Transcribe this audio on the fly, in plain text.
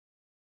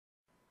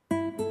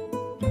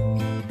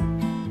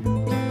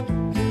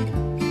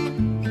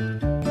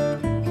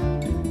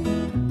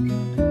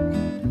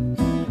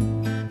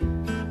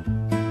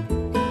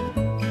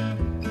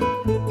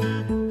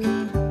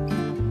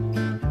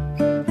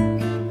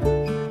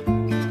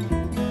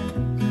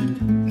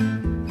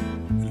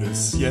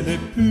ciel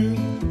est pur,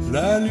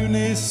 la lune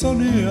et son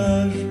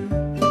nuage.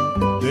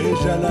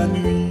 Déjà la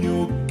nuit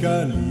au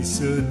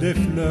calice des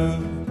fleurs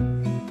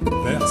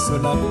verse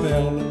la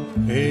perle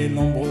et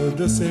l'ombre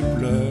de ses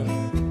pleurs.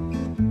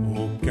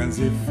 Aucun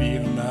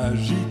zéphyr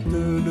n'agite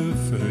le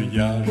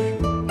feuillage.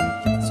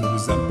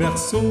 Sous un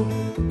berceau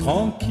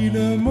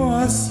tranquillement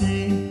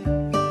assis,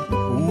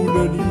 où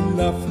le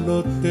lilas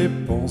flotte et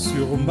pend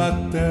sur ma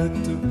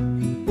tête,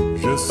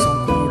 je sens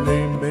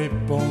couler mes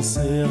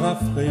pensées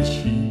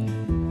rafraîchies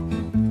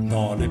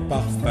dans les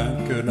parfums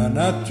que la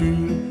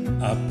nature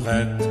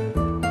apprête.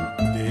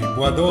 Des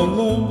bois dans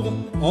l'ombre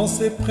en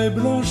ces prés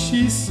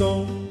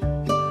blanchissants,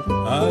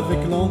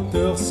 avec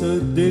lenteur se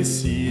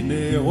dessinent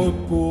et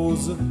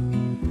reposent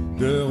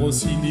de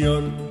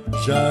rossignols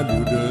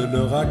jaloux de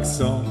leur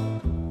accent,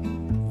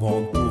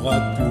 vont tour à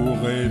tour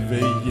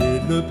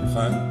réveiller le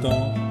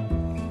printemps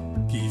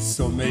qui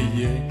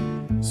sommeillait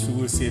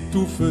sous ses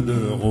touffes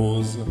de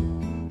roses.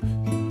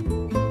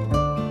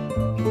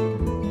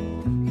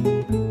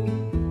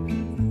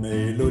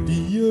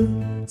 Mélodieux,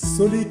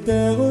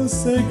 solitaire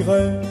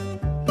ségret,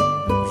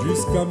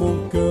 jusqu'à mon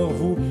cœur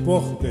vous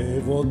portez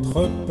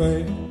votre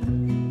paix.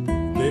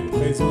 Des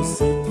prés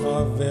aussi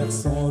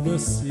traversant le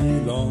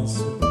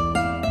silence,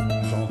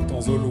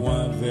 j'entends au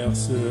loin vers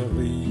ce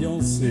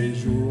riant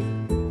séjour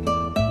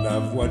la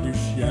voix du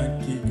chien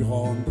qui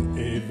gronde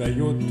et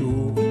veille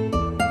autour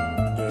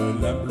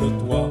de l'humble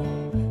toit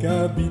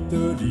qu'habite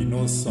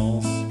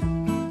l'innocence.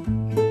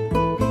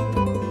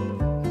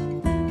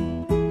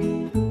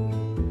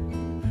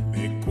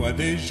 Mais quoi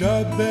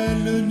déjà,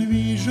 belle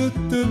nuit, je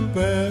te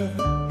perds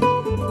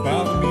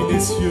parmi les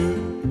cieux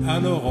à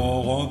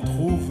l'aurore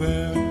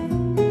entrouvert.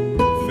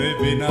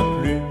 Phébé n'a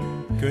plus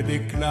que des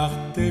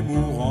clartés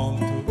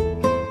mourantes,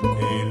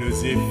 et le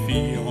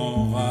zéphyr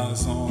en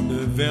rasant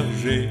le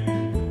verger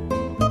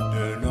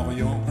de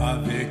l'Orient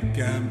avec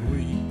un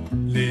bruit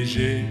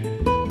léger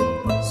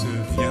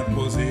se vient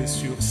poser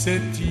sur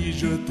ces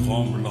tiges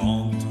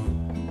tremblantes.